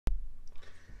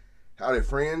Howdy,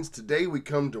 friends. Today we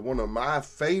come to one of my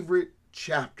favorite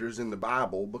chapters in the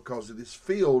Bible because it is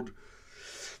filled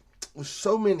with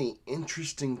so many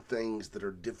interesting things that are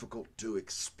difficult to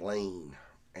explain.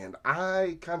 And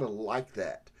I kind of like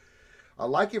that. I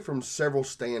like it from several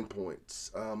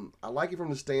standpoints. I like it from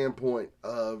the standpoint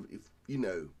of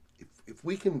if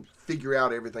we can figure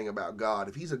out everything about God,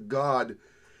 if He's a God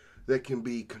that can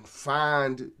be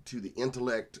confined to the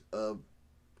intellect of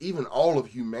even all of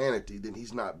humanity, then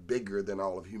He's not bigger than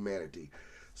all of humanity.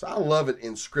 So I love it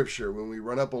in Scripture when we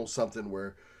run up on something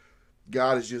where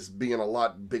God is just being a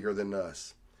lot bigger than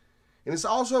us. And it's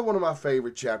also one of my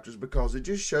favorite chapters because it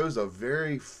just shows a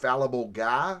very fallible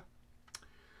guy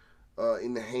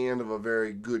in the hand of a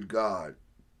very good God.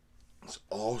 It's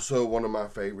also one of my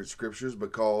favorite scriptures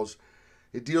because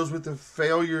it deals with the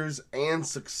failures and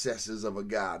successes of a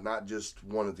guy, not just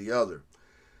one or the other.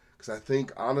 Because I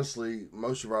think, honestly,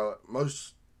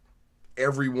 most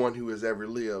everyone who has ever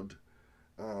lived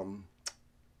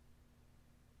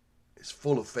is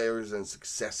full of failures and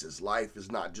successes. Life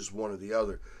is not just one or the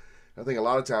other. I think a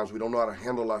lot of times we don't know how to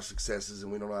handle our successes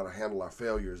and we don't know how to handle our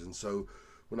failures. And so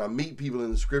when I meet people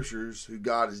in the scriptures who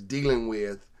God is dealing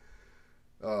with,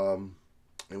 and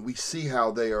we see how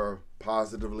they are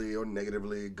positively or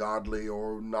negatively, godly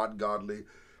or not godly,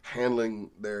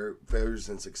 handling their failures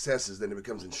and successes, then it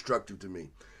becomes instructive to me.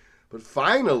 But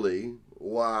finally,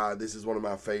 why this is one of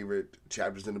my favorite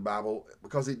chapters in the Bible,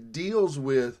 because it deals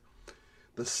with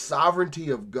the sovereignty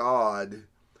of God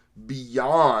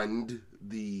beyond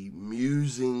the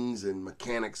musings and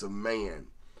mechanics of man.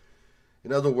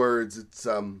 In other words, it's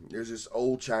there's this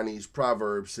old Chinese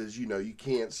proverb says, you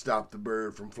can't stop the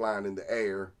bird from flying in the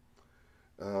air.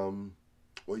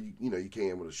 Well, you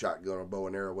can with a shotgun or bow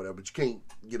and arrow or whatever, but you can't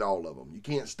get all of them. You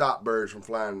can't stop birds from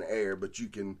flying in the air, but you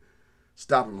can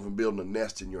stop them from building a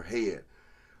nest in your head.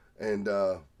 And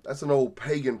that's an old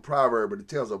pagan proverb, but it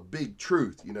tells a big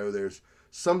truth. There's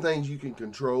some things you can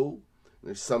control, and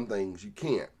there's some things you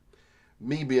can't.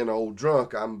 Me being an old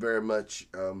drunk, I'm very much,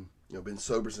 been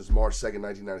sober since March 2nd,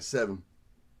 1997.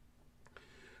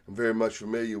 I'm very much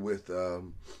familiar with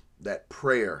that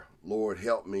prayer, Lord,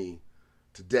 help me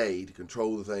today to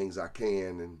control the things I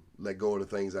can and let go of the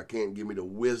things I can't. Give me the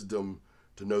wisdom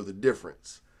to know the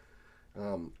difference.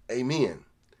 Amen.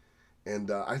 And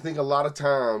I think a lot of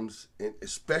times,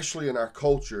 especially in our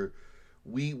culture,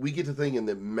 we get to thinking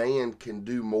that man can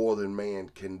do more than man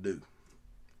can do.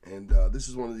 And this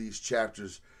is one of these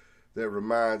chapters that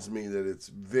reminds me that it's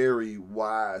very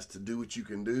wise to do what you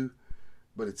can do,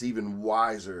 but it's even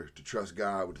wiser to trust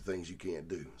God with the things you can't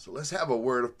do. So let's have a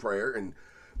word of prayer. And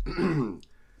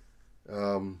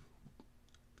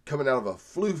coming out of a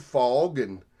flu fog,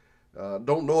 and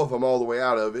don't know if I'm all the way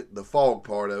out of it, the fog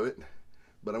part of it,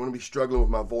 but I'm going to be struggling with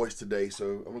my voice today, so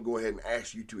I'm going to go ahead and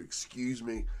ask you to excuse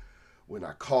me when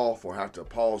I cough or have to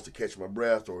pause to catch my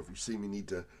breath, or if you see me need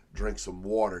to drink some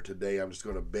water today, I'm just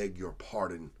going to beg your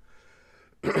pardon.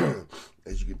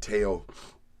 As you can tell,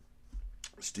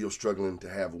 still struggling to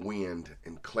have wind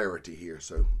and clarity here,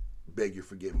 so beg your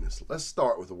forgiveness. Let's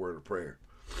start with a word of prayer.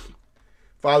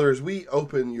 Father, as we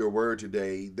open your word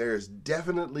today, there's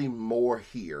definitely more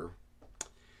here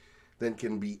than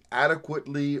can be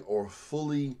adequately or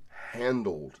fully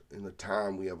handled in the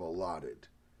time we have allotted.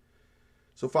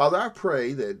 So, Father, I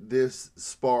pray that this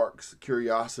sparks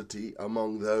curiosity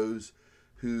among those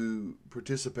who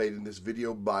participate in this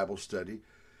video Bible study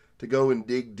to go and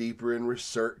dig deeper and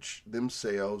research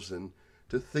themselves and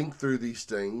to think through these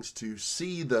things, to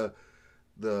see the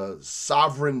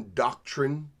sovereign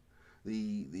doctrine,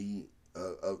 the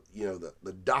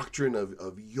doctrine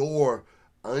of your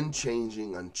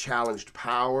unchanging, unchallenged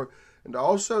power, and to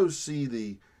also see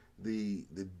the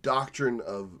doctrine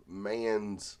of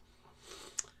man's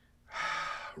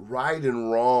right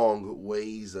and wrong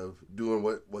ways of doing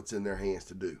what's in their hands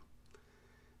to do.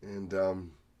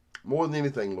 And more than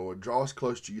anything, Lord, draw us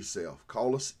close to yourself.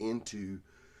 Call us into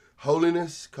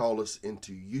holiness, call us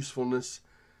into usefulness,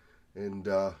 and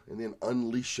then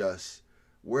unleash us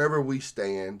wherever we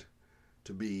stand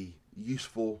to be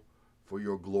useful for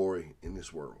your glory in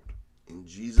this world. In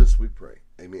Jesus we pray.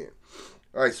 Amen.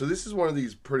 All right, so this is one of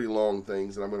these pretty long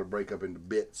things that I'm going to break up into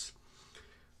bits.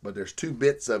 But there's 2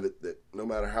 bits of it that no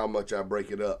matter how much I break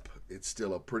it up, it's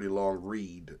still a pretty long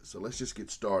read. So let's just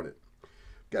get started.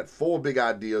 Got 4 big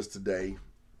ideas today.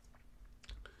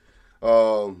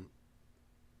 And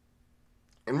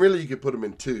really you could put them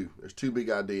in 2. There's 2 big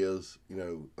ideas.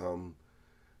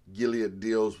 Gilead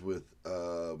deals with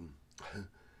the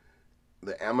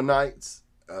Ammonites,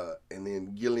 and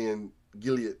then Gilead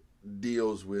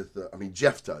deals with,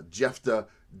 Jephthah. Jephthah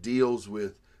deals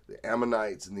with the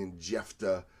Ammonites, and then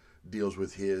Jephthah deals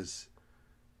with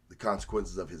the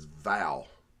consequences of his vow.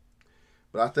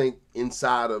 But I think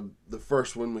inside of the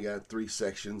first one, we got 3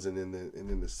 sections, and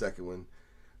in the second one,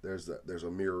 there's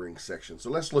a mirroring section. So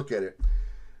let's look at it.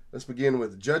 Let's begin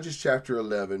with Judges chapter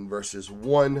 11, verses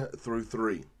 1 through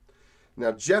 3.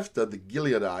 Now Jephthah the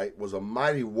Gileadite was a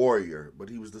mighty warrior, but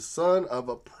he was the son of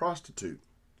a prostitute.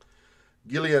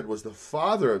 Gilead was the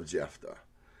father of Jephthah,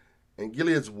 and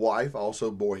Gilead's wife also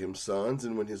bore him sons.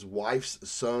 And when his wife's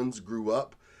sons grew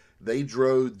up, they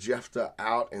drove Jephthah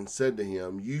out and said to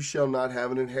him, "You shall not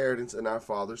have an inheritance in our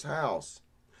father's house,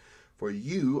 for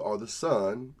you are the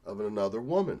son of another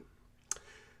woman."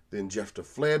 Then Jephthah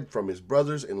fled from his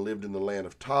brothers and lived in the land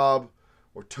of Tob,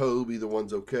 or Tob, either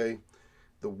one's okay.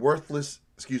 And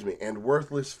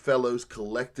worthless fellows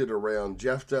collected around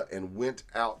Jephthah and went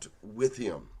out with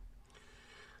him.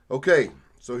 Okay,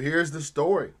 so here's the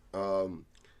story.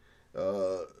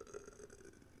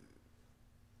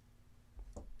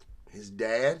 His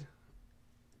dad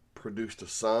produced a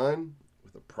son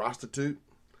with a prostitute.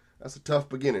 That's a tough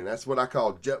beginning. That's what I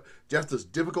call Jephthah's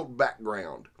difficult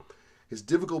background. His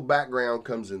difficult background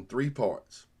comes in 3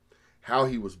 parts: how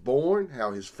he was born,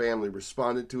 how his family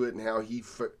responded to it, and how he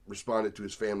responded to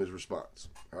his family's response.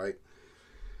 All right?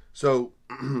 So,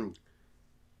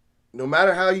 no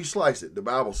matter how you slice it, the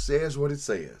Bible says what it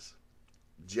says.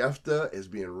 Jephthah is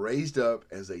being raised up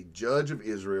as a judge of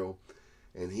Israel,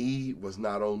 and he was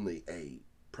not only a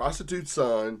prostitute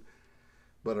son,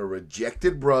 but a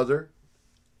rejected brother,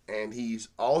 and he's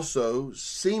also,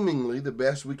 seemingly, the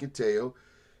best we can tell,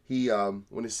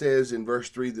 when it says in verse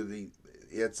 3 that he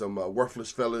had some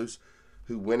worthless fellows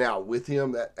who went out with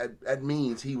him, that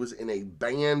means he was in a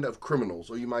band of criminals,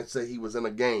 or you might say he was in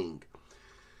a gang.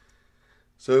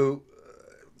 So,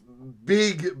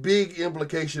 big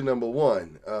implication number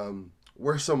 1,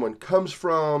 where someone comes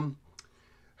from,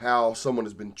 how someone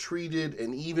has been treated,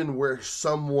 and even where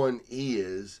someone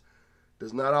is,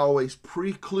 does not always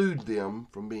preclude them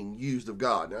from being used of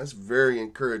God. Now, that's very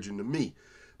encouraging to me,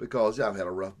 because I've had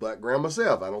a rough background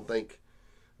myself. I don't think,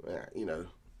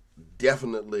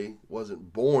 definitely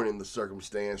wasn't born in the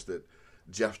circumstance that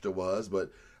Jephthah was,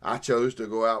 but I chose to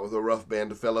go out with a rough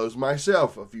band of fellows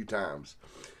myself a few times.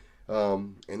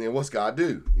 And then what's God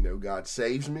do? God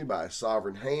saves me by His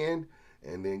sovereign hand,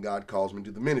 and then God calls me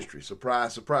to the ministry.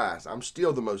 Surprise, surprise. I'm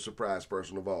still the most surprised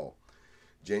person of all.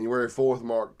 January 4th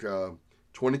marked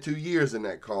 22 years in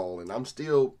that call, and I'm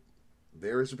still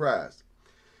very surprised.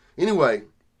 Anyway,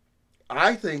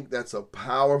 I think that's a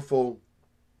powerful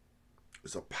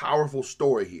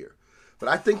story here. But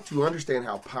I think to understand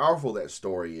how powerful that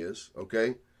story is,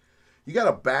 okay, you got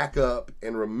to back up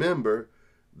and remember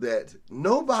that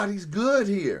nobody's good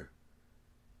here.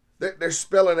 They're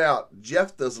spelling out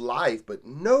Jephthah's life, but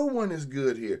no one is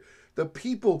good here. The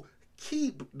people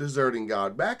keep deserting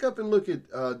God. Back up and look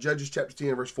at Judges chapter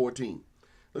 10, verse 14.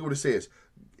 Look what it says.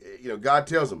 God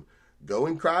tells them, "Go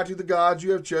and cry to the gods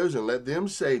you have chosen. Let them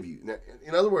save you." Now,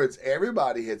 in other words,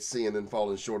 everybody had sinned and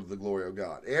fallen short of the glory of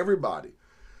God. Everybody.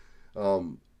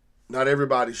 Not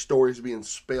everybody's story is being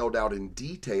spelled out in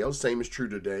detail. Same is true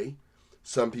today.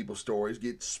 Some people's stories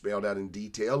get spelled out in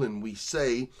detail, and we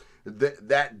say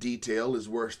that detail is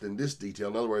worse than this detail.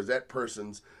 In other words, that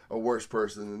person's a worse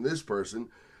person than this person.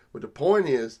 But the point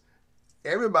is,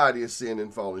 everybody has sinned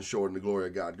and fallen short in the glory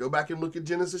of God. Go back and look at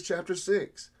Genesis chapter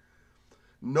 6.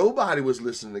 Nobody was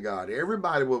listening to God.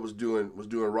 Everybody was doing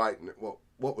right,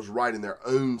 what was right in their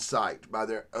own sight, by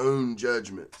their own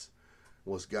judgments.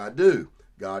 What's God do?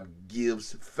 God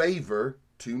gives favor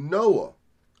to Noah.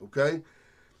 Okay?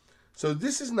 So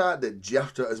this is not that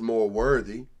Jephthah is more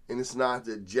worthy, and it's not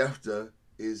that Jephthah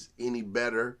is any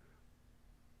better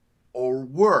or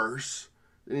worse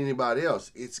than anybody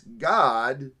else. It's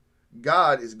God.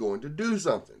 God is going to do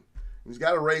something. He's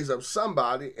got to raise up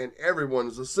somebody, and everyone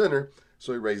is a sinner,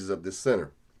 so He raises up this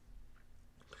sinner.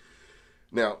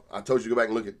 Now, I told you to go back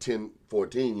and look at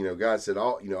 10:14. God said,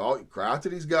 cry out to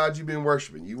these gods you've been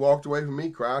worshiping. You walked away from me,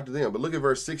 cry out to them. But look at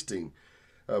verse 16.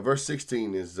 Verse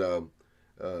 16 is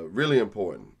really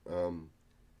important.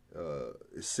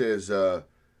 It says,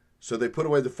 so they put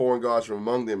away the foreign gods from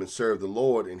among them and served the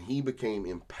Lord, and He became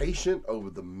impatient over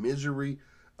the misery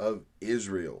of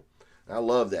Israel. And I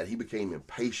love that. He became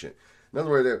impatient. In other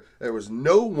words, there was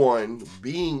no one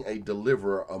being a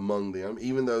deliverer among them,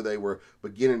 even though they were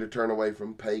beginning to turn away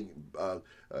from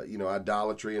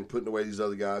idolatry and putting away these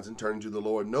other gods and turning to the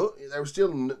Lord. No, there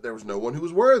was no one who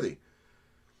was worthy.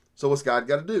 So what's God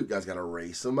got to do? God's got to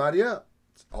raise somebody up.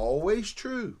 It's always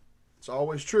true. It's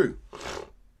always true.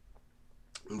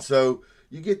 And so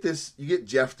you get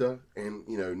Jephthah, and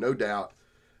no doubt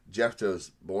Jephthah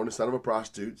is born the son of a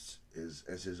prostitute.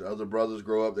 As his other brothers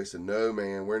grow up, they said, no,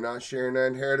 man, we're not sharing our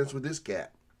inheritance with this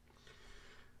cat.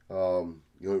 You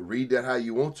know, read that how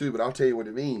you want to, but I'll tell you what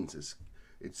it means.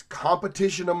 It's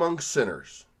competition among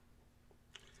sinners.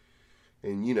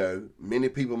 And, you know, many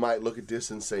people might look at this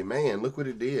and say, man, look what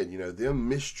it did. You know, them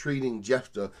mistreating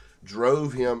Jephthah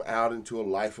drove him out into a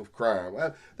life of crime.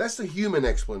 Well, that's the human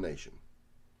explanation.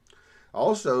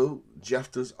 Also,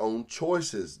 Jephthah's own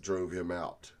choices drove him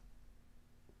out.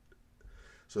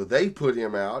 So they put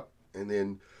him out, and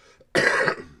then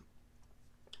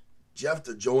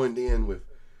Jephthah joined in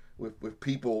with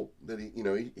people that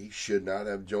he should not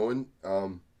have joined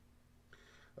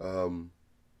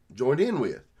in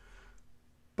with.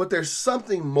 But there's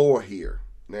something more here.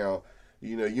 Now,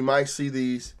 you know, you might see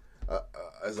these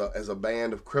as a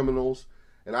band of criminals,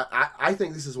 and I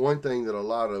think this is one thing that a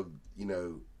lot of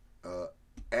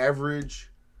average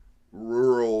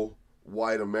rural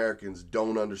white Americans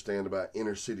don't understand about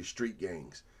inner city street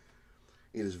gangs.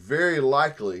 It is very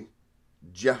likely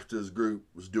Jephthah's group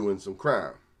was doing some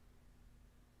crime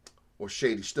or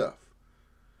shady stuff.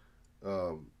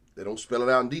 They don't spell it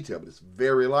out in detail, but it's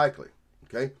very likely.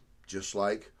 Okay, just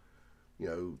like, you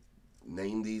know,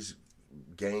 name these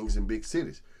gangs in big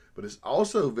cities. But it's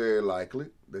also very likely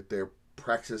that they're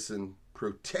practicing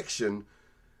protection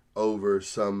over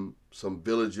some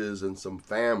villages and some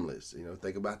families. You know,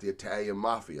 think about the Italian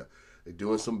mafia. They're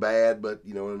doing some bad, but,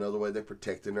 you know, in another way they're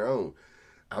protecting their own.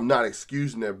 I'm not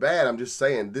excusing their bad. I'm just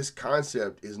saying this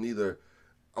concept is neither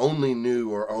only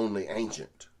new or only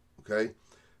ancient. Okay,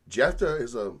 Jephthah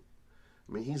is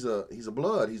he's a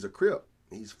blood. He's a Crip.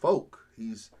 He's folk.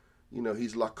 He's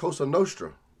La Cosa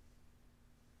Nostra.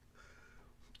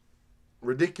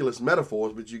 Ridiculous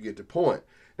metaphors, but you get the point.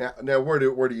 Now where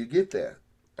do you get that?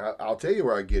 I'll tell you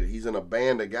where I get it. He's in a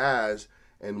band of guys,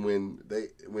 and when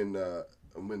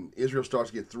Israel starts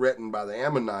to get threatened by the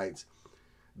Ammonites,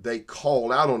 they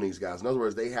call out on these guys. In other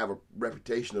words, they have a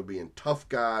reputation of being tough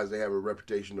guys. They have a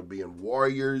reputation of being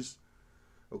warriors.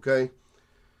 Okay?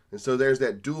 And so there's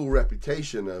that dual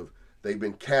reputation of they've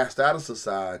been cast out of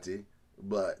society,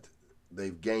 but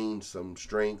they've gained some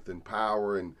strength and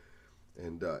power and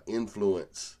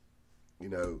influence, you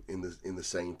know, in the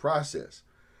same process.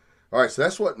 All right, so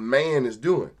that's what man is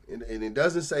doing, and it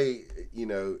doesn't say, you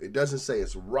know, it doesn't say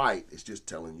it's right. It's just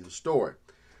telling you the story.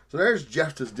 So there's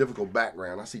Jephthah's difficult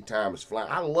background. I see time is flying.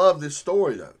 I love this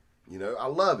story though. You know, I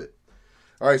love it.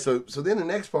 All right, so then the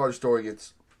next part of the story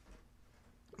gets,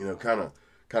 you know, kind of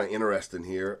interesting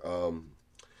here.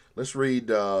 Let's read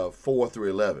 4 through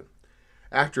 11.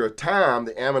 After a time,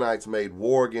 the Ammonites made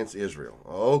war against Israel.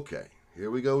 Okay, here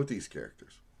we go with these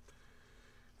characters.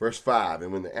 Verse 5,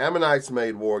 and when the Ammonites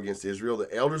made war against Israel,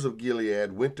 the elders of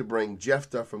Gilead went to bring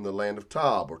Jephthah from the land of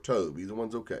Tob, or Tob. Either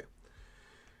one's okay.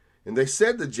 And they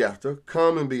said to Jephthah,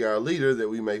 come and be our leader that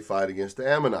we may fight against the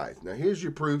Ammonites. Now here's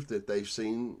your proof that they've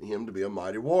seen him to be a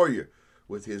mighty warrior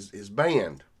with his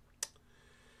band.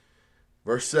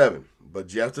 Verse 7, but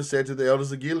Jephthah said to the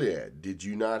elders of Gilead, did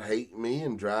you not hate me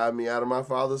and drive me out of my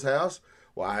father's house?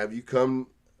 Why have you come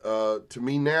to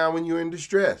me now when you're in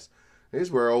distress? Here's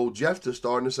where old Jephthah's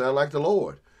starting to sound like the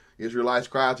Lord. Israelites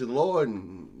cry out to the Lord,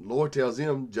 and the Lord tells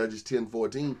them, Judges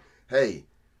 10:14, hey,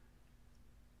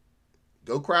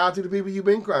 go cry out to the people you've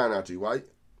been crying out to. Why?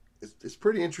 It's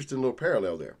pretty interesting little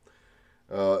parallel there.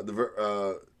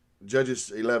 Judges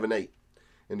 11:8.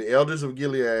 And the elders of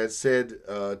Gilead said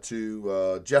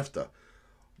to Jephthah,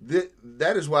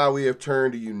 that is why we have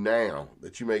turned to you now,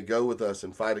 that you may go with us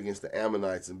and fight against the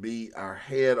Ammonites and be our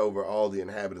head over all the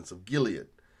inhabitants of Gilead.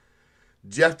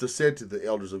 Jephthah said to the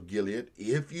elders of Gilead,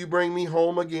 if you bring me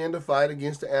home again to fight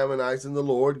against the Ammonites and the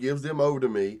Lord gives them over to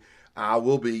me, I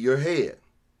will be your head.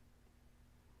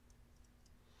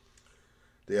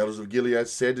 The elders of Gilead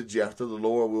said to Jephthah, the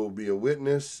Lord will be a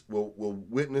witness, will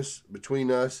witness between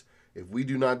us if we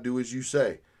do not do as you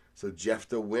say. So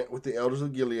Jephthah went with the elders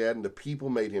of Gilead, and the people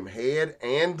made him head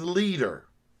and leader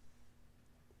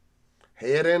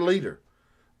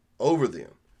over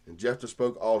them. And Jephthah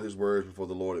spoke all his words before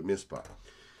the Lord at Mizpah.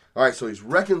 All right, so he's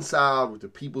reconciled with the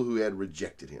people who had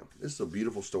rejected him. This is a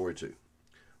beautiful story too.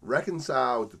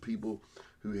 Reconciled with the people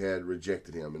who had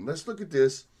rejected him. And let's look at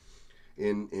this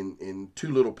in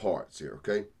two little parts here,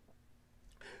 okay?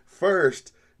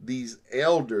 First, these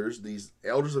elders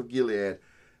of Gilead,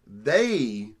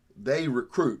 they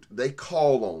recruit, they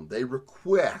call on, they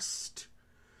request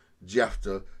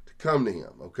Jephthah to come to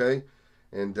him, okay?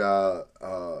 And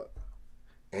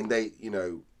they, you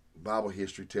know, Bible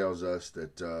history tells us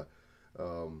that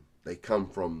they come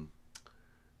from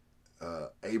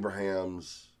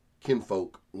Abraham's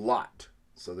kinfolk Lot,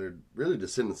 So they're really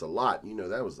descendants of Lot. You know,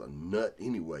 that was a nut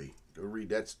anyway. Go read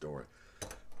that story.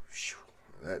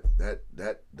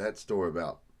 That story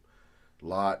about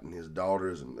Lot and his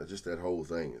daughters and just that whole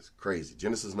thing is crazy.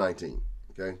 Genesis 19.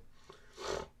 Okay.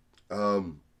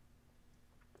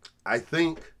 I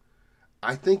think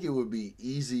it would be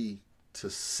easy to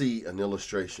see an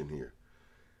illustration here.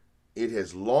 It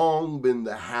has long been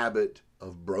the habit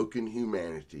of broken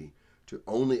humanity to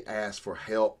only ask for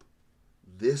help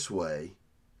this way,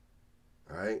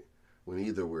 right? When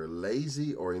either we're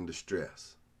lazy or in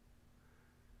distress.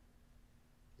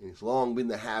 And it's long been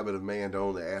the habit of man to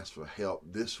only ask for help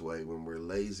this way when we're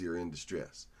lazy or in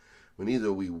distress. When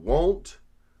either we won't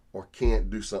or can't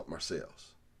do something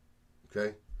ourselves.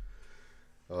 Okay?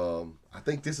 I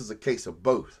think this is a case of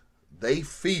both. They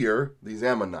fear these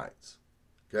Ammonites.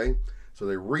 Okay? So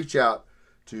they reach out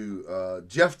to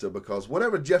Jephthah because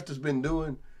whatever Jephthah's been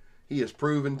doing, he has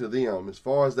proven to them, as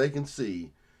far as they can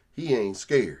see, he ain't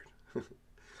scared.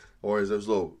 Or as those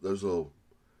little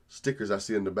stickers I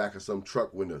see in the back of some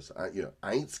truck windows.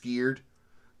 I ain't scared.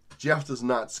 Jephthah's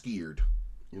not scared,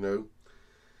 And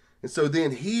so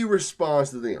then he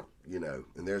responds to them,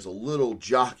 and there's a little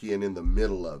jockeying in the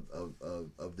middle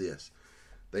of this.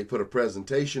 They put a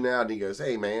presentation out, and he goes,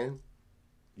 "Hey, man,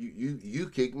 you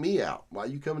kicked me out. Why are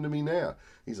you coming to me now?"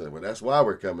 He's like, "Well, that's why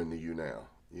we're coming to you now."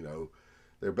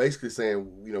 They're basically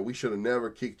saying, we should have never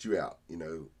kicked you out.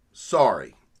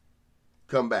 Sorry,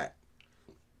 come back.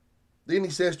 Then he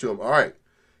says to him, "All right,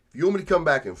 if you want me to come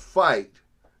back and fight,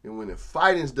 and when the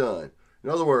fighting's done," in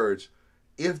other words,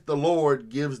 if the Lord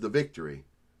gives the victory,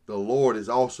 the Lord is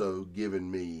also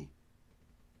giving me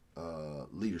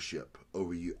leadership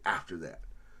over you after that.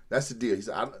 That's the deal. He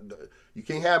said, "You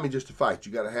can't have me just to fight.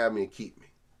 You got to have me and keep me."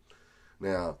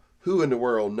 Now, who in the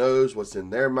world knows what's in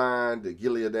their mind, the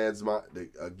Gileadites'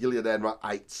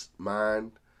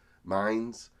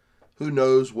 minds? Who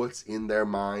knows what's in their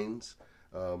minds?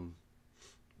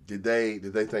 Did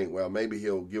they think, well, maybe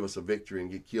he'll give us a victory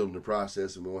and get killed in the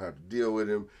process and we won't have to deal with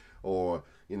him? Or,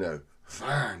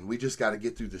 fine, we just got to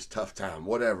get through this tough time,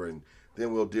 whatever, and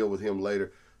then we'll deal with him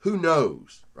later. Who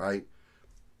knows, right?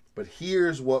 But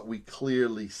here's what we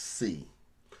clearly see.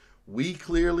 We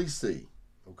clearly see,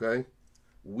 okay?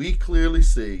 We clearly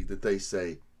see that they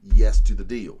say yes to the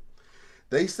deal.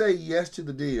 They say yes to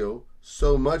the deal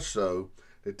so much so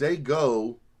that they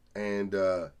go and,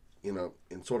 in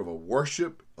sort of a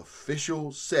worship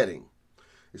official setting.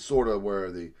 It's sort of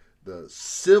where the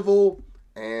civil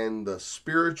and the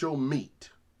spiritual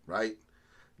meet, right?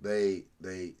 They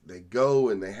go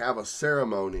and they have a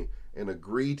ceremony and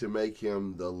agree to make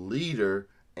him the leader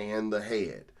and the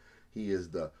head. He is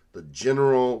the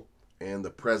general and the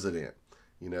president.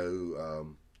 He's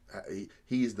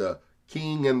the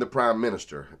king and the prime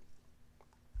minister.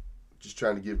 Just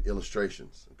trying to give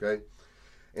illustrations, okay?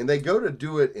 And they go to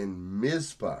do it in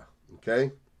Mizpah,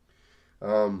 okay?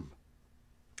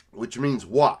 Which means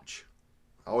watch.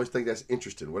 I always think that's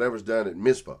interesting. Whatever's done at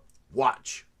Mizpah,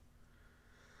 watch.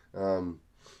 And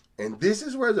this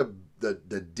is where the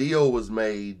deal was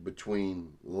made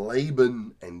between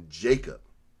Laban and Jacob.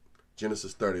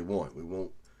 Genesis 31.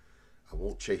 I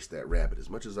won't chase that rabbit as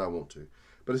much as I want to.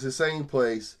 But it's the same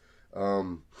place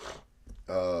that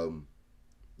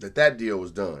deal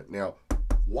was done. Now,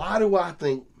 why do I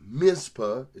think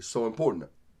Mizpah is so important?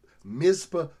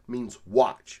 Mizpah means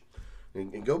watch.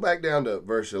 And go back down to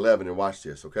verse 11 and watch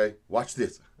this, okay? Watch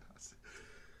this.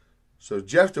 So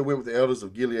Jephthah went with the elders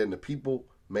of Gilead, and the people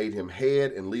made him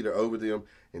head and leader over them.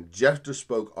 And Jephthah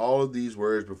spoke all of these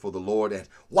words before the Lord as,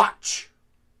 "Watch!"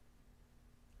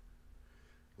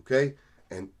 Okay?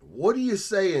 And what he is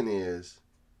saying is,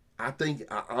 I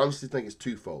honestly think it's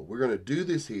twofold. We're going to do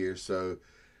this here. So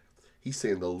he's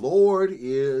saying the Lord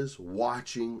is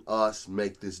watching us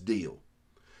make this deal.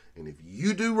 And if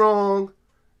you do wrong,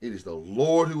 it is the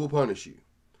Lord who will punish you.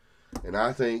 And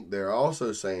I think they're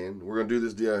also saying, we're going to do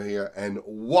this deal here and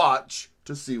watch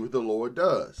to see what the Lord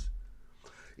does.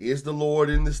 Is the Lord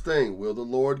in this thing? Will the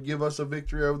Lord give us a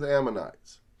victory over the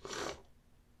Ammonites?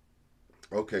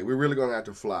 Okay, we're really going to have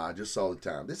to fly. I just saw the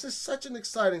time. This is such an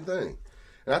exciting thing.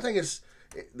 And I think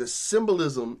the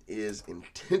symbolism is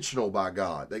intentional by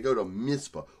God. They go to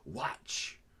Mizpah.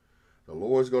 Watch. The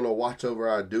Lord's going to watch over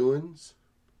our doings.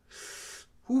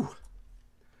 Whew.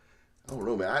 I don't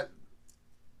know, man.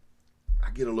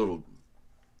 I get a little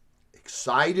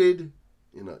excited,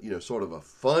 sort of a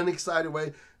fun, excited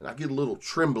way, and I get a little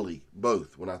trembly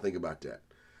both when I think about that.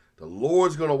 The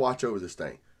Lord's going to watch over this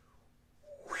thing.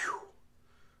 Whew.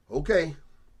 Okay.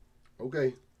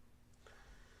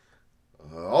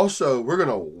 Also, we're going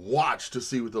to watch to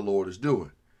see what the Lord is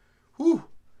doing. Whew.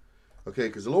 Okay,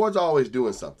 because the Lord's always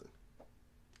doing something.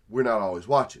 We're not always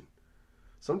watching.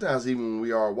 Sometimes even when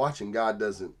we are watching, God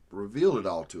doesn't reveal it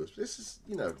all to us. This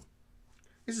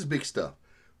is big stuff.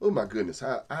 Oh my goodness,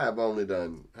 I have only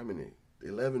done, how many?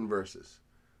 11 verses.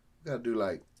 We've got to do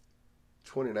like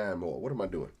 29 more. What am I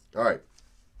doing? All right.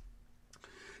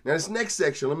 Now this next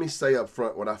section, let me say up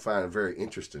front what I find very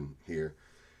interesting here,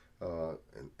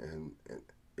 and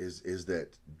is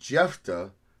that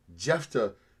Jephthah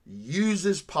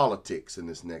uses politics in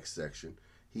this next section.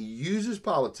 He uses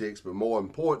politics, but more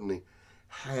importantly,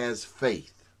 has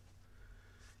faith.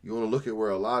 You want to look at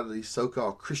where a lot of these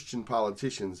so-called Christian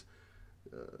politicians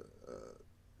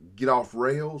get off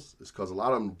rails? It's because a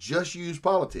lot of them just use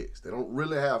politics. They don't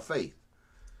really have faith.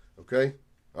 Okay?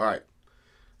 All right.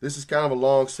 This is kind of a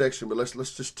long section, but let's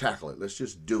just tackle it. Let's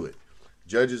just do it.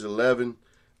 Judges 11,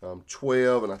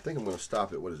 12, and I think I'm going to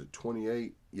stop at, what is it,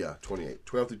 28? Yeah, 28.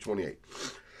 12 through 28.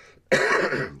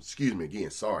 Excuse me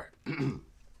again, sorry.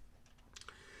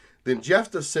 Then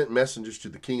Jephthah sent messengers to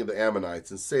the king of the Ammonites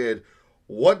and said,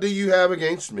 "What do you have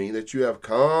against me, that you have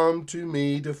come to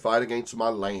me to fight against my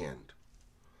land?"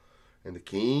 And the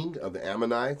king of the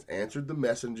Ammonites answered the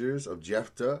messengers of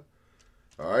Jephthah.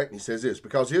 All right, and he says this: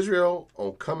 "Because Israel,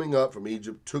 on coming up from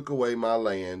Egypt, took away my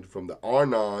land from the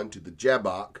Arnon to the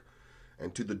Jabbok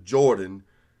and to the Jordan,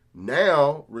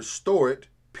 now restore it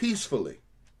peaceably.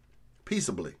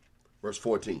 Verse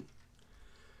 14.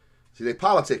 See, they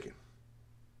politicking.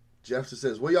 Jephthah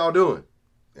says, "What y'all doing?"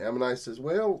 The Ammonites says,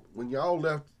 "Well, when y'all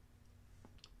left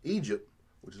Egypt,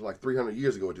 which is like 300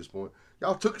 years ago at this point,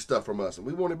 y'all took stuff from us, and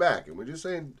we want it back. And we're just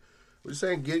saying,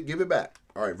 give it back."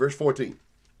 All right, verse 14.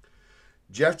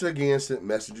 Jephthah again sent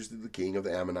messengers to the king of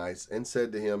the Ammonites and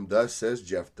said to him, "Thus says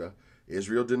Jephthah,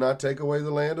 Israel did not take away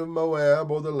the land of Moab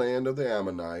or the land of the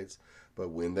Ammonites, but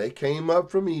when they came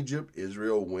up from Egypt,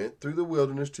 Israel went through the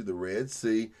wilderness to the Red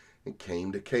Sea and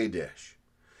came to Kadesh.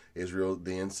 Israel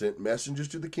then sent messengers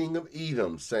to the king of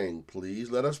Edom, saying,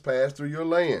 'Please let us pass through your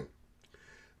land.'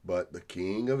 But the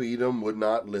king of Edom would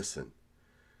not listen."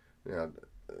 Now,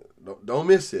 don't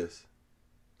miss this.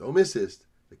 Don't miss this.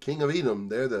 The king of Edom,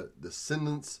 they're the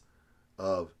descendants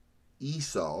of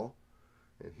Esau.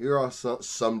 And here are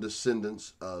some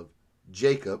descendants of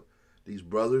Jacob. These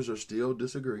brothers are still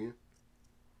disagreeing.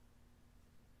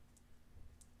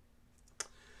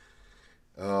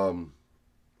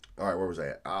 All right, where was I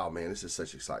at? Oh, man, this is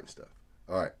such exciting stuff.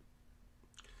 All right.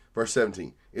 Verse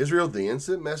 17. Israel then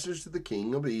sent messengers to the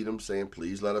king of Edom, saying,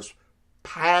 "Please let us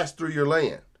pass through your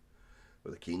land."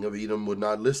 But the king of Edom would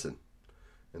not listen.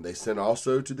 And they sent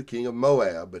also to the king of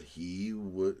Moab, but he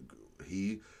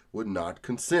would not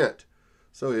consent.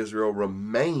 So Israel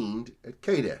remained at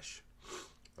Kadesh.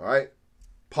 All right.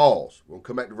 Pause. We'll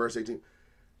come back to verse 18.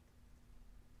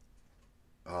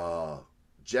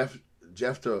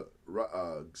 Jephthah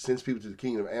sends people to the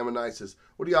king of Ammonites, says,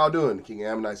 "What are y'all doing?" The king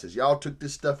of Ammonites says, "Y'all took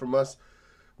this stuff from us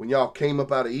when y'all came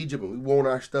up out of Egypt, and we want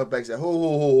our stuff back." He said,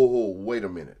 Ho, wait a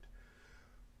minute.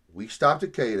 We stopped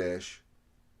at Kadesh,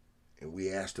 and we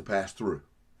asked to pass through.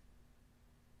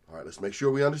 All right, let's make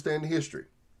sure we understand the history.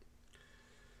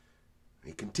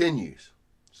 He continues.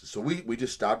 So we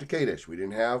just stopped at Kadesh. We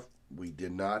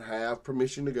did not have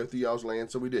permission to go through y'all's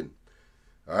land, so we didn't.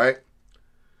 All right.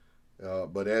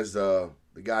 But as the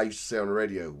guy used to say on the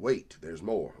radio, wait, there's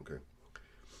more. Okay.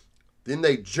 Then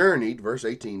they journeyed, verse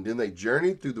 18, then they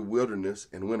journeyed through the wilderness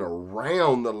and went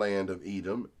around the land of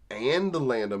Edom and the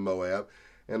land of Moab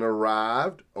and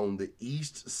arrived on the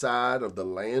east side of the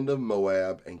land of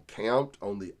Moab and camped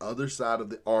on the other side of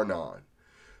the Arnon.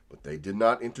 But they did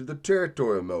not enter the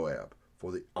territory of Moab,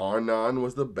 for the Arnon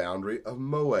was the boundary of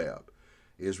Moab.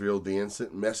 Israel then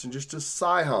sent messengers to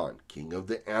Sihon, king of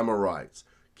the Amorites,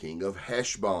 king of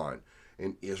Heshbon,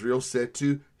 and Israel said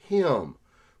to him,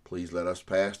 "Please let us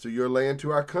pass through your land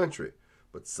to our country."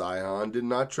 But Sihon did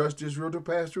not trust Israel to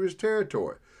pass through his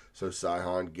territory. So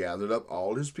Sihon gathered up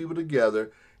all his people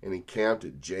together and encamped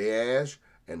at Jaash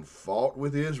and fought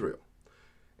with Israel.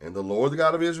 And the Lord, the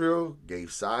God of Israel,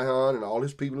 gave Sihon and all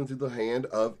his people into the hand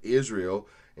of Israel,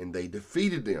 and they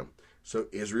defeated them. So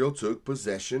Israel took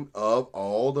possession of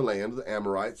all the land of the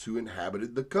Amorites who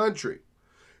inhabited the country.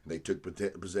 They took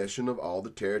possession of all the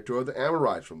territory of the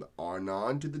Amorites, from the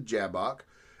Arnon to the Jabbok,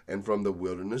 and from the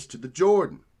wilderness to the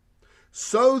Jordan.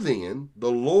 So then,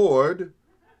 the Lord,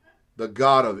 the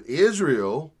God of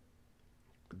Israel,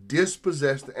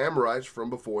 dispossessed the Amorites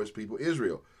from before his people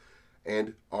Israel.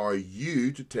 And are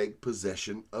you to take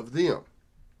possession of them?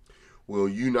 Will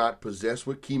you not possess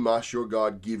what Chemosh your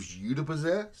God gives you to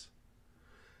possess?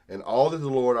 And all that the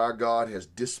Lord our God has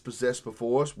dispossessed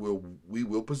before us, we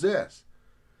will possess.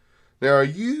 Now, are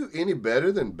you any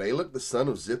better than Balak the son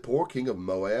of Zippor, king of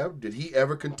Moab? Did he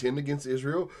ever contend against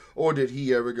Israel, or did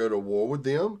he ever go to war with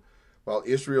them? While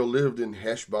Israel lived in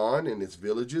Heshbon and its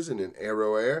villages, and in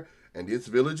Aroer and its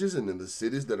villages, and in the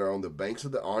cities that are on the banks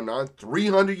of the Arnon,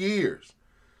 300 years.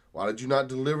 Why did you not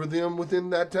deliver them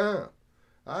within that time?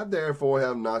 I therefore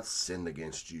have not sinned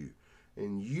against you,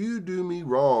 and you do me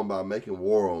wrong by making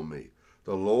war on me.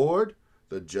 The Lord,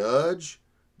 the judge,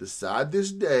 decide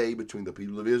this day between the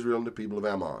people of Israel and the people of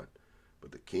Ammon.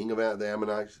 But the king of the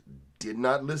Ammonites did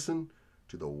not listen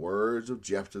to the words of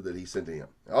Jephthah that he sent to him.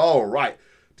 All right.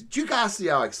 Did you guys see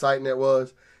how exciting that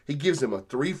was? He gives him a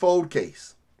threefold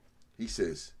case. He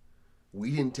says,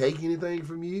 we didn't take anything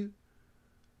from you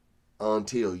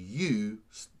until you,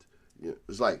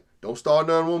 it's like, don't start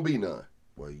none, won't be none.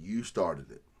 Well, you started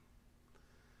it.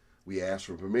 We asked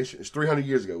for permission. It's 300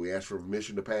 years ago. We asked for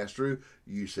permission to pass through.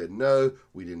 You said no.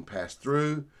 We didn't pass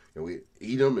through. And we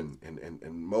Edom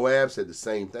and Moab said the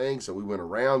same thing. So we went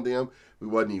around them. We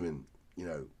wasn't even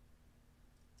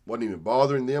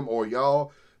bothering them or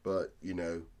y'all. But,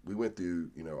 we went through,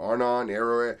 Arnon,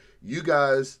 Aroer. You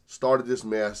guys started this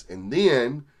mess. And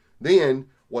then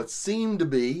what seemed to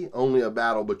be only a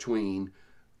battle between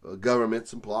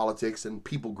governments and politics and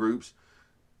people groups,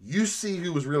 you see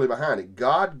who was really behind it.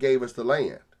 God gave us the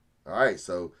land. All right,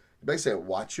 so they said,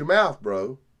 watch your mouth,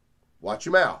 bro. Watch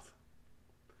your mouth.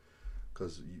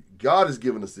 Because God has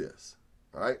given us this.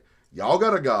 All right, y'all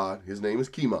got a God. His name is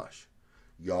Chemosh.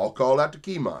 Y'all call out to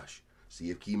Chemosh. See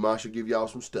if Chemosh will give y'all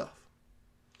some stuff.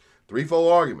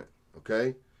 Threefold argument,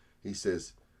 okay? He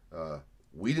says,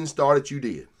 we didn't start it, you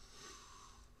did.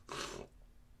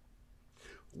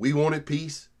 We wanted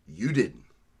peace, you didn't.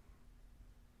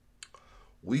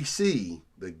 We see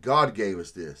that God gave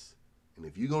us this, and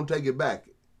if you're gonna take it back,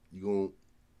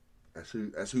 that's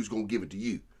who's gonna give it to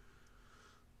you.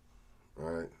 All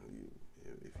right.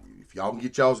 If y'all can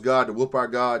get y'all's God to whoop our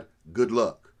God, good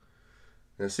luck.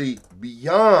 Now see,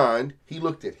 beyond, he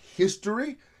looked at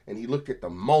history and he looked at the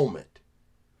moment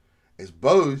as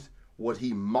both what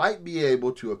he might be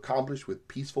able to accomplish with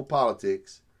peaceful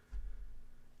politics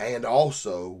and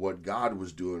also what God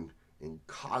was doing in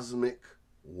cosmic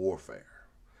warfare.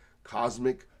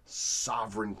 Cosmic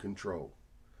sovereign control.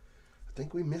 I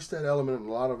think we missed that element in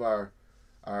a lot of our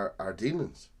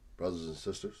dealings, brothers and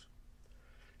sisters.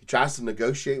 He tries to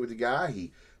negotiate with the guy.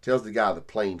 He tells the guy the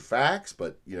plain facts,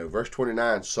 but verse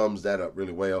 29 sums that up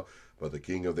really well. But the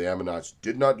king of the Ammonites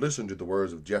did not listen to the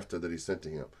words of Jephthah that he sent to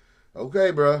him.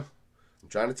 Okay, bro. I'm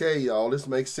trying to tell you, all this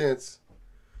makes sense.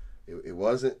 It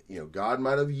wasn't, God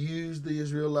might have used the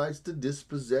Israelites to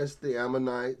dispossess the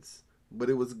Ammonites, but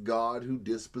it was God who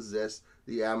dispossessed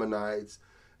the Ammonites.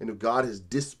 And if God has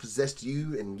dispossessed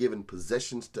you and given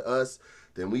possessions to us,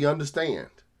 then we understand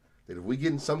that if we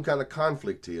get in some kind of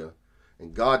conflict here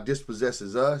and God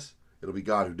dispossesses us, it'll be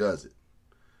God who does it.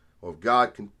 Or if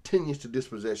God continues to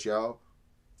dispossess y'all,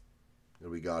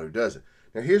 it'll be God who does it.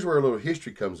 Now here's where a little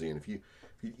history comes in. If you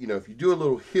do a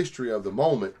little history of the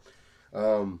moment,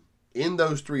 in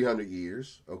those 300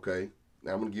 years, okay,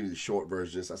 now I'm going to give you the short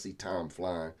version of this. I see time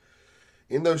flying.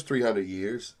 In those 300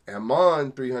 years,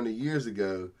 Ammon 300 years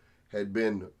ago had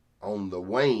been on the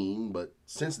wane, but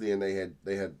since then they had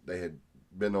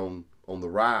been on the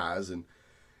rise, and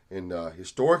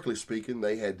historically speaking,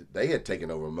 they had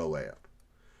taken over Moab,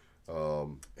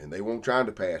 and they weren't trying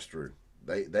to pass through.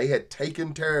 They had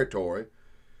taken territory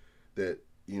that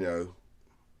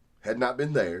had not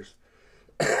been theirs.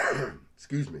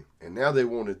 Excuse me, and now they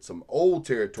wanted some old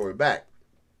territory back.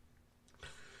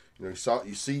 You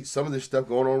see some of this stuff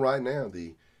going on right now.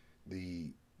 The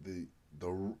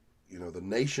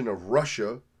nation of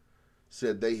Russia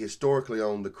said they historically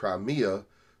owned the Crimea,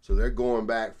 so they're going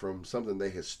back from something they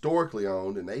historically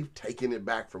owned, and they've taken it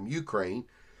back from Ukraine.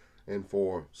 And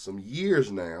for some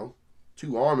years now,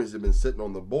 two armies have been sitting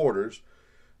on the borders.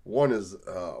 One is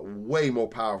way more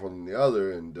powerful than the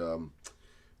other, and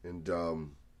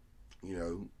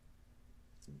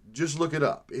just look it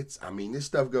up. This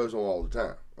stuff goes on all the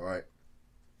time. All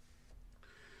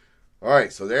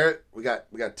right. So there we got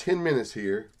 10 minutes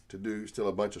here to do still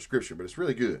a bunch of scripture, but it's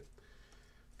really good.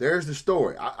 There's the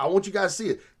story. I want you guys to see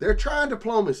it. They're trying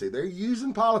diplomacy. They're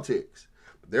using politics.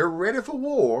 They're ready for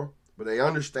war, but they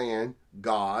understand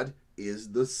God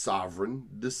is the sovereign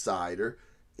decider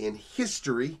in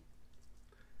history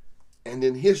and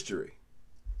in history.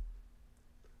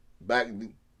 Back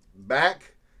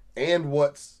and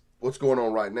what's going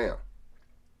on right now.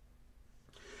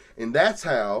 And that's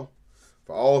how,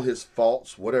 for all his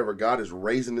faults, whatever, God is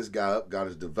raising this guy up. God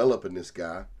is developing this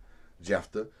guy,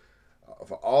 Jephthah.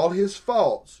 for all his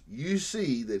faults, you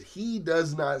see that he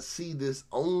does not see this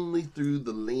only through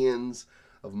the lens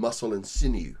of muscle and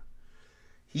sinew.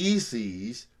 He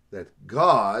sees that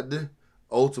God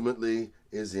ultimately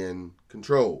is in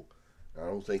control. I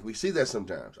don't think we see that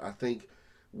sometimes. I think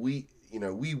we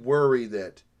worry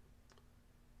that,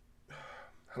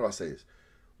 how do I say this?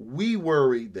 We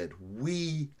worry that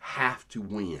we have to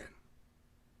win.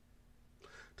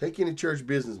 Take any church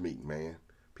business meeting, man.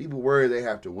 People worry they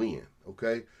have to win,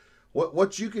 okay?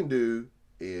 What you can do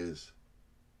is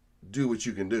do what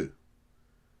you can do.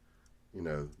 You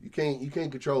know, you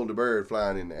can't control the bird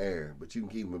flying in the air, but you can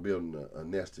keep them building a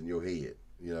nest in your head.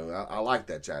 You know, I like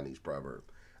that Chinese proverb.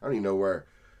 I don't even know where.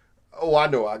 Oh, I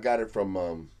know. I got it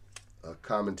from a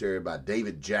commentary by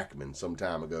David Jackman some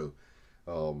time ago,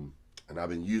 and I've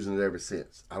been using it ever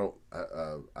since. I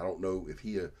don't know if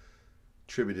he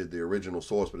attributed the original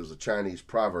source, but it's a Chinese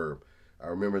proverb. I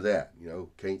remember that. You know,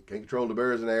 can't control the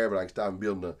birds in the air, but I can stop them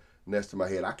building a nest in my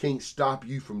head. I can't stop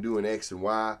you from doing X and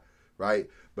Y, right?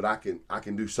 But I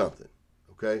can do something.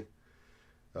 Okay.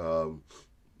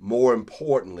 More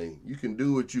importantly, you can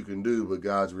do what you can do, but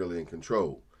God's really in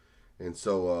control. And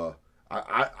so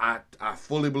I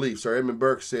fully believe. Sir Edmund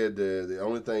Burke said the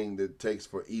only thing that takes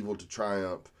for evil to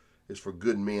triumph is for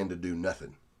good men to do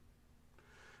nothing.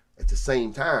 At the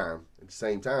same time,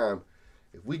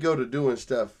 if we go to doing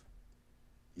stuff,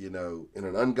 you know, in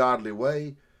an ungodly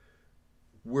way,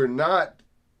 we're not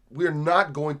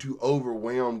going to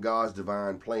overwhelm God's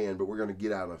divine plan, but we're going to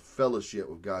get out of fellowship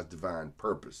with God's divine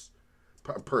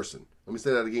person. Let me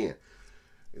say that again.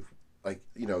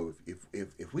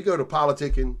 If we go to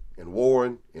politicking and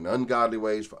warring in ungodly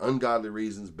ways for ungodly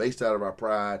reasons based out of our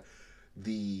pride,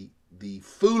 the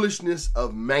foolishness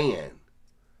of man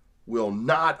will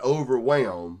not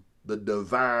overwhelm the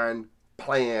divine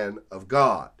plan of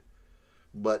God.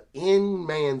 But in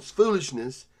man's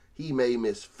foolishness, he may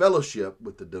miss fellowship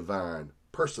with the divine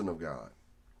person of God.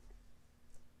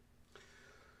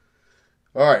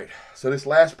 All right, so this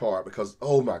last part, because,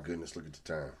 oh my goodness, look at the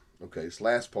time. Okay, this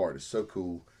last part is so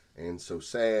cool and so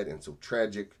sad and so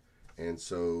tragic and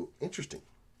so interesting.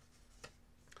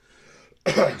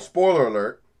 Spoiler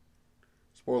alert.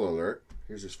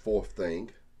 Here's this fourth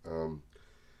thing.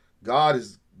 God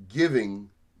is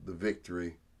giving the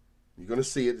victory. You're going to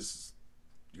see it.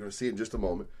 You're going to see it in just a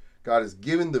moment. God is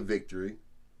giving the victory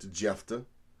to Jephthah.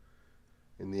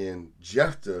 And then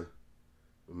Jephthah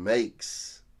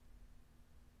makes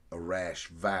a rash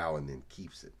vow and then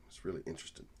keeps it. It's really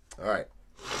interesting. All right.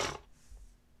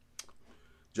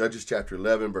 Judges chapter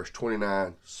 11, verse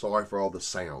 29. Sorry for all the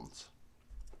sounds.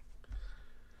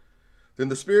 Then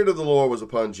the Spirit of the Lord was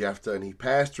upon Jephthah, and he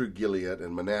passed through Gilead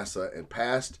and Manasseh and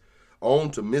passed on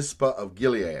to Mizpah of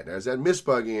Gilead. There's that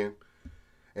Mizpah again.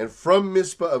 And from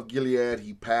Mizpah of Gilead,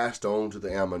 he passed on to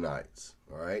the Ammonites.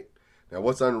 All right. Now,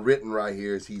 what's unwritten right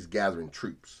here is he's gathering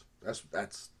troops.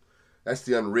 That's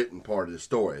the unwritten part of the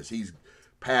story. As he's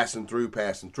passing through,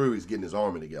 he's getting his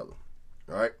army together.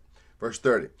 All right. Verse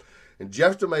 30. And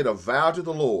Jephthah made a vow to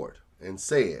the Lord and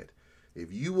said,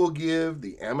 if you will give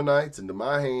the Ammonites into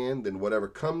my hand, then whatever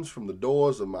comes from the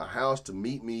doors of my house to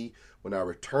meet me when I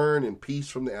return in peace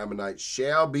from the Ammonites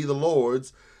shall be the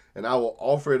Lord's, and I will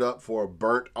offer it up for a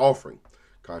burnt offering.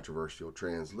 Controversial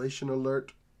translation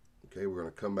alert. Okay, we're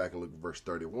going to come back and look at verse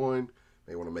 31.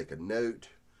 May want to make a note.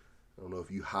 I don't know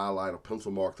if you highlight or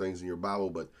pencil mark things in your Bible,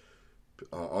 but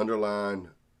underline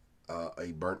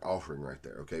a burnt offering right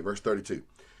there. Okay, verse 32.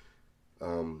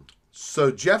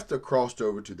 So Jephthah crossed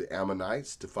over to the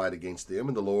Ammonites to fight against them,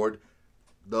 and the Lord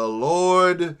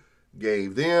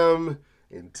gave them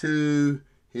into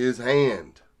his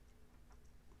hand.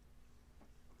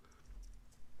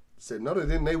 Said, no, they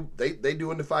didn't. They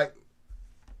doing the fight.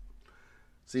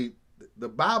 See, the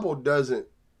Bible doesn't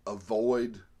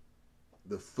avoid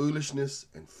the foolishness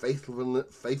and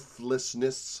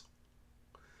faithlessness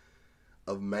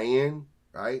of man,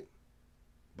 right?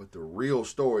 But the real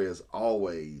story is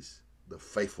always the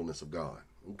faithfulness of God.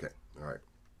 Okay, all right.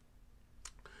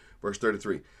 Verse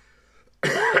 33.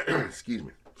 Excuse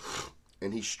me.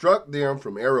 And he struck them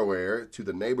from Aroer to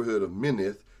the neighborhood of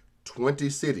Minnith, 20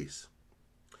 cities,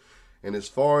 and as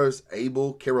far as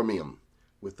Abel Keramim,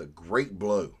 with a great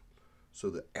blow. So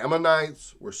the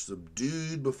Ammonites were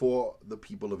subdued before the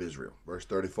people of Israel. Verse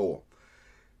 34.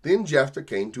 Then Jephthah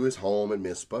came to his home in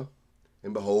Mizpah,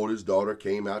 and behold, his daughter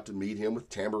came out to meet him with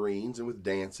tambourines and with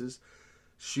dances.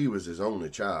 She was his only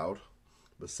child.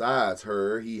 Besides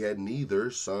her, he had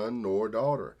neither son nor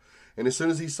daughter. And as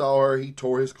soon as he saw her, he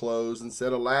tore his clothes and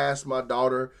said, alas, my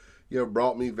daughter, you have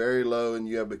brought me very low, and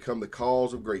you have become the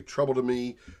cause of great trouble to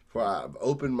me. for I have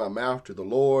opened my mouth to the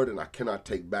Lord, and I cannot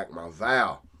take back my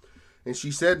vow. And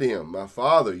she said to him, My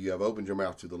father, you have opened your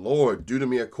mouth to the Lord. Do to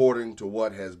me according to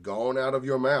what has gone out of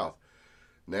your mouth,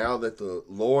 now that the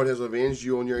Lord has avenged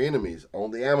you on your enemies,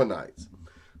 on the Ammonites.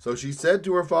 So she said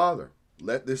to her father,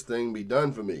 Let this thing be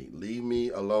done for me. Leave me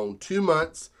alone 2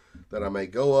 months, that I may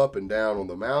go up and down on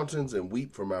the mountains and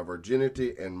weep for my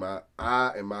virginity and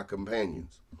my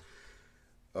companions.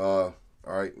 All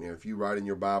right, now if you write in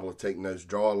your Bible or take notes,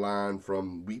 draw a line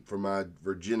from weep for my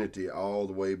virginity all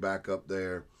the way back up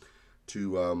there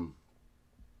to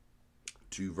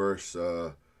verse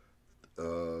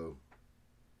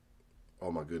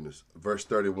verse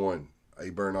 31, a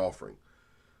burnt offering.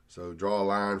 So draw a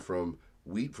line from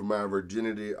weep for my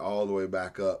virginity all the way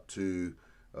back up to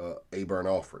a burnt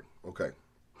offering.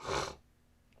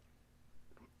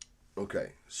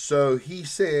 Okay, so he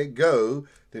said, Go.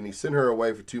 Then he sent her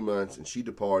away for 2 months, and she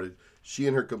departed, she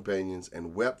and her companions,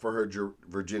 and wept for her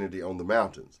virginity on the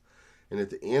mountains. And at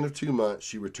the end of 2 months,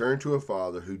 she returned to her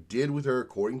father, who did with her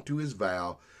according to his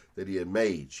vow that he had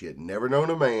made. She had never known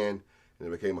a man, and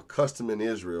it became a custom in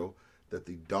Israel that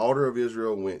the daughter of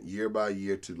Israel went year by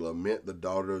year to lament the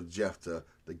daughter of Jephthah,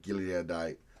 the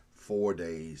Gileadite, 4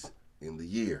 days in the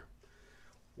year.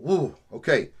 Woo,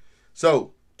 okay.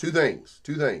 So, two things.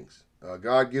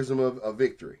 God gives them a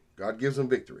victory. God gives them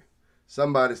victory.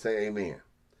 Somebody say amen.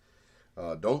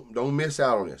 Don't miss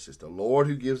out on this. It's the Lord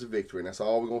who gives the victory, and that's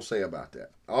all we're going to say about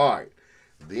that. All right.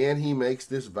 Then he makes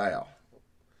this vow.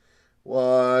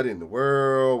 What in the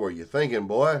world were you thinking,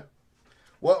 boy?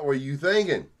 What were you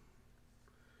thinking?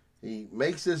 He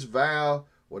makes this vow.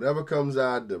 Whatever comes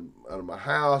out of my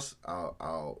house,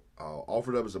 I'll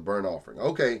offer it up as a burnt offering.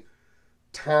 Okay.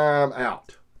 Time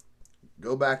out.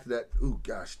 Go back to that. Ooh,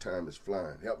 gosh, time is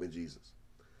flying. Help me, Jesus.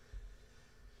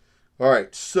 All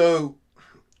right, so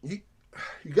you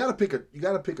gotta pick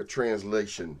a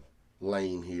translation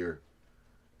lane here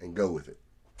and go with it.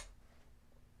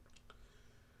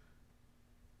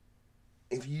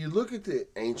 If you look at the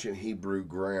ancient Hebrew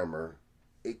grammar,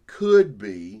 it could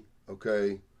be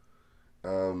it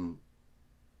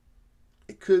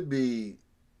could be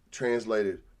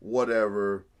translated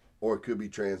whatever, or it could be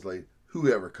translated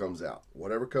whoever comes out.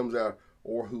 Whatever comes out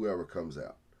or whoever comes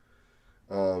out.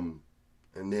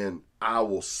 And then I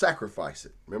will sacrifice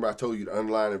it. Remember I told you to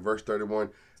underline in verse 31,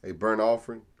 a burnt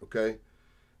offering, okay?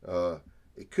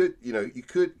 It could, you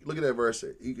could look at that verse.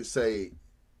 You could say,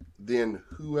 then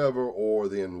whoever or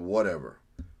then whatever.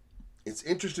 It's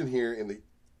interesting here in the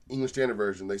English Standard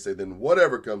Version, they say, then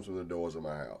whatever comes from the doors of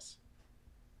my house.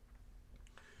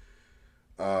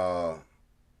 I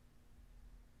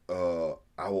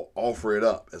will offer it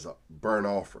up as a burnt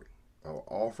offering. I will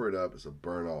offer it up as a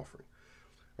burnt offering.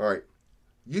 All right.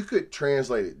 You could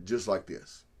translate it just like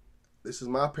this. This is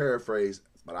my paraphrase,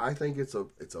 but I think it's a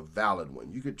valid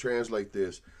one. You could translate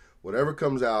this, whatever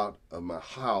comes out of my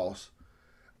house,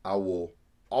 I will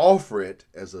offer it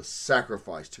as a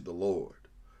sacrifice to the Lord.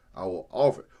 I will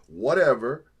offer it.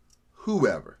 Whatever,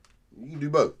 whoever. You can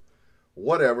do both.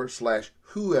 Whatever /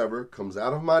 whoever comes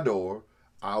out of my door,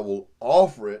 I will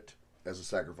offer it as a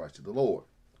sacrifice to the Lord.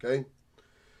 Okay?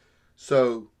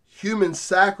 So, human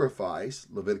sacrifice,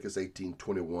 Leviticus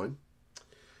 18:21,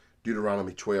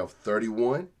 Deuteronomy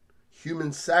 12:31,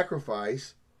 human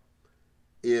sacrifice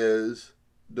is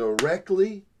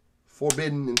directly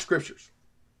forbidden in scriptures.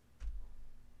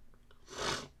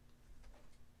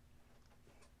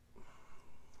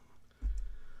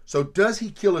 So does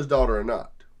he kill his daughter or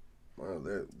not?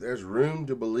 Well, there's room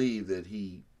to believe that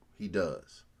he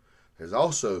does. There's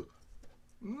also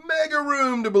mega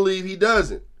room to believe he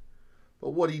doesn't.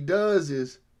 But what he does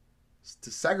is, to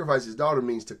sacrifice his daughter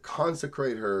means to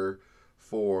consecrate her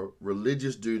for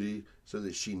religious duty so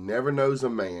that she never knows a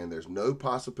man. There's no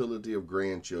possibility of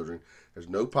grandchildren. There's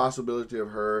no possibility of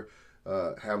her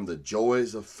having the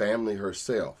joys of family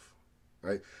herself.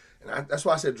 Right? And that's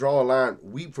why I said draw a line,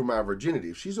 weep for my virginity.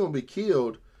 If she's going to be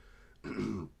killed,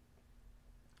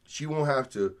 she won't have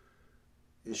to,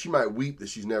 she might weep that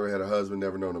she's never had a husband,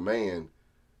 never known a man,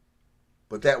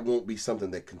 but that won't be something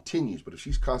that continues. But if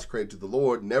she's consecrated to the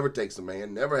Lord, never takes a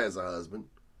man, never has a husband,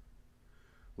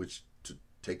 which to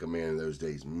take a man in those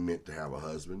days meant to have a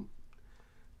husband.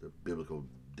 The biblical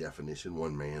definition,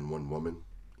 one man, one woman,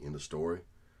 in the story.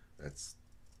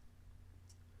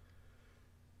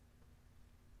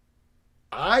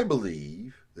 I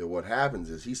believe that what happens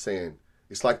is he's saying,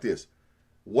 it's like this,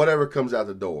 whatever comes out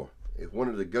the door. If one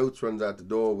of the goats runs out the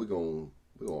door, we're gonna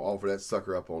offer that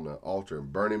sucker up on the altar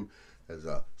and burn him as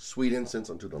a sweet incense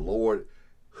unto the Lord.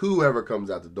 Whoever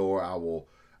comes out the door, I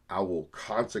will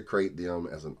consecrate them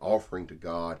as an offering to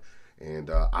God, and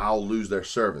I'll lose their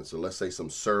servant. So let's say some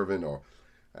servant, or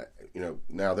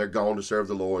now they're gone to serve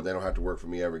the Lord. They don't have to work for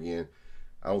me ever again.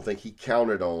 I don't think he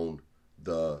counted on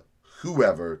the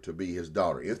whoever to be his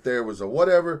daughter. If there was a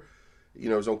whatever,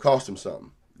 it's gonna cost him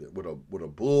something. Would a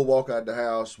bull walk out the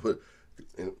house?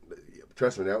 And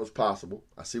trust me, that was possible.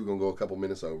 I see we're gonna go a couple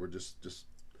minutes over. Just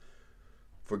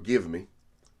forgive me.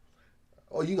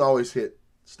 Oh, you can always hit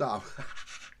stop.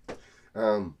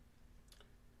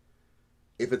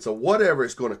 If it's a whatever,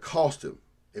 it's going to cost him.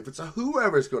 If it's a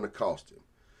whoever, it's going to cost him.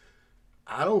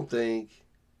 I don't think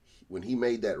when he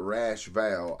made that rash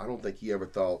vow, I don't think he ever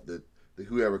thought that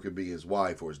whoever could be his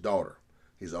wife or his daughter,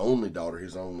 his only daughter,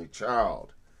 his only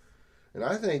child. And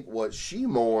I think what she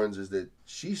mourns is that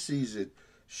she sees it,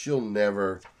 she'll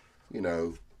never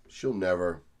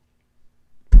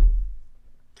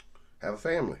have a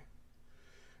family.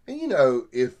 And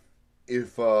if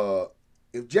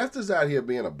Jephthah's out here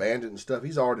being a bandit and stuff,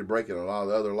 he's already breaking a lot of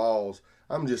the other laws.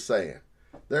 I'm just saying,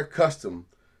 their custom,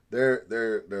 their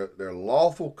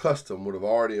lawful custom would have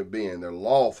already been their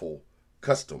lawful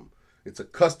custom. It's a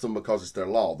custom because it's their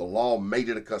law. The law made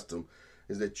it a custom,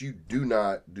 is that you do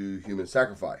not do human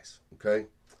sacrifice. Okay.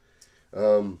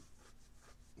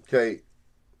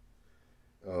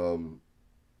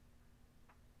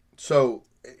 So,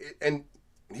 and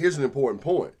here's an important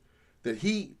point, that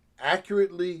he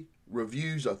accurately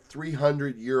reviews a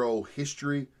 300-year-old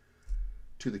history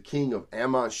to the king of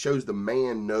Ammon. Shows the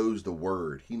man knows the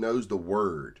word. He knows the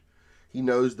word. He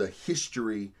knows the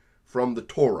history from the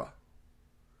Torah.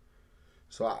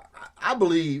 So I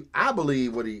believe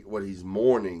what he's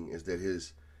mourning is that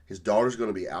his daughter's going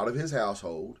to be out of his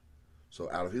household, so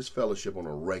out of his fellowship on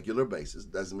a regular basis.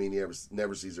 Doesn't mean he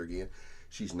never sees her again.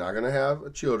 She's not going to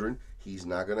have children. He's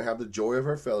not going to have the joy of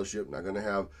her fellowship. She's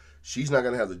not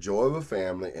going to have the joy of a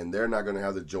family, and they're not going to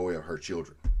have the joy of her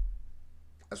children.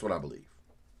 That's what I believe.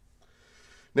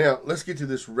 Now, let's get to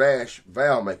this rash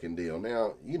vow-making deal.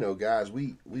 Now, guys,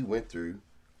 we went through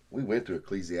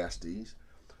Ecclesiastes.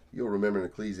 You'll remember in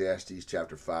Ecclesiastes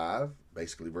chapter 5,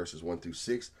 basically verses 1 through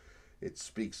 6, it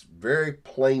speaks very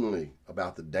plainly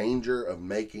about the danger of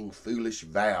making foolish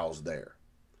vows there.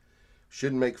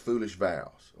 Shouldn't make foolish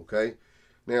vows, okay?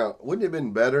 Now, wouldn't it have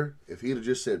been better if he'd have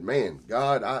just said, man,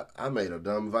 God, I made a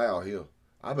dumb vow here.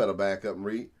 I better back up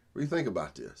and rethink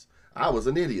about this. I was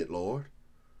an idiot, Lord.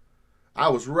 I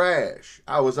was rash.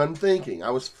 I was unthinking.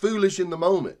 I was foolish in the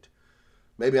moment.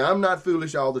 Maybe I'm not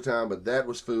foolish all the time, but that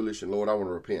was foolish, and Lord, I want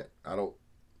to repent.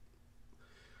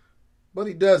 But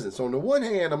he doesn't. So on the one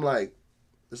hand, I'm like,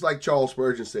 it's like Charles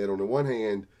Spurgeon said, on the one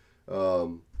hand,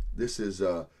 this is,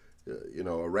 a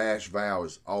rash vow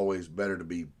is always better to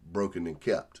be broken than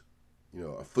kept.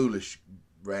 A foolish,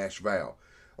 rash vow.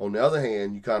 On the other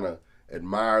hand, you kind of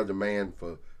admire the man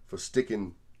for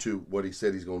sticking to what he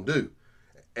said he's going to do.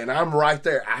 And I'm right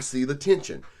there. I see the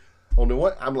tension. On the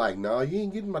one, I'm like, no, you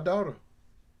ain't getting my daughter.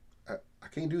 I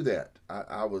can't do that.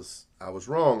 I was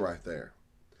wrong right there.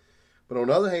 But on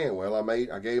the other hand, well,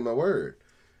 I gave my word.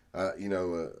 I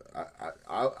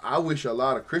wish a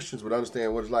lot of Christians would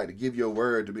understand what it's like to give your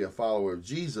word to be a follower of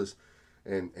Jesus,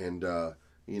 and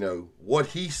what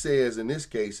he says in this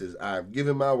case is, I've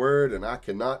given my word and I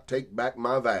cannot take back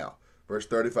my vow. Verse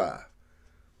 35.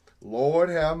 Lord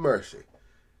have mercy.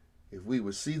 If we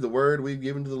would see the word we've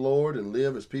given to the Lord and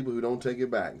live as people who don't take it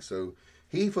back. And so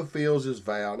he fulfills his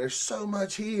vow. And there's so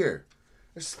much here.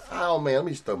 Oh man, let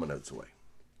me just throw my notes away.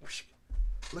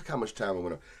 Look how much time I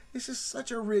went on. This is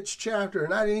such a rich chapter,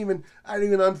 and I didn't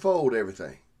even unfold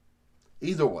everything.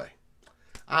 Either way,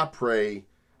 I pray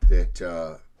that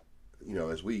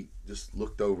as we just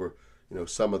looked over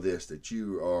some of this, that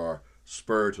you are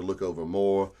spurred to look over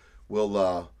more.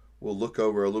 We'll look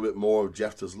over a little bit more of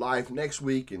Jephthah's life next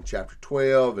week in chapter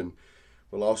 12, and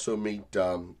we'll also meet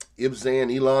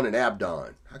Ibzan, Elon, and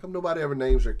Abdon. How come nobody ever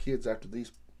names their kids after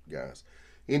these guys?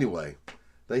 Anyway,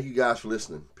 thank you guys for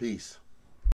listening. Peace.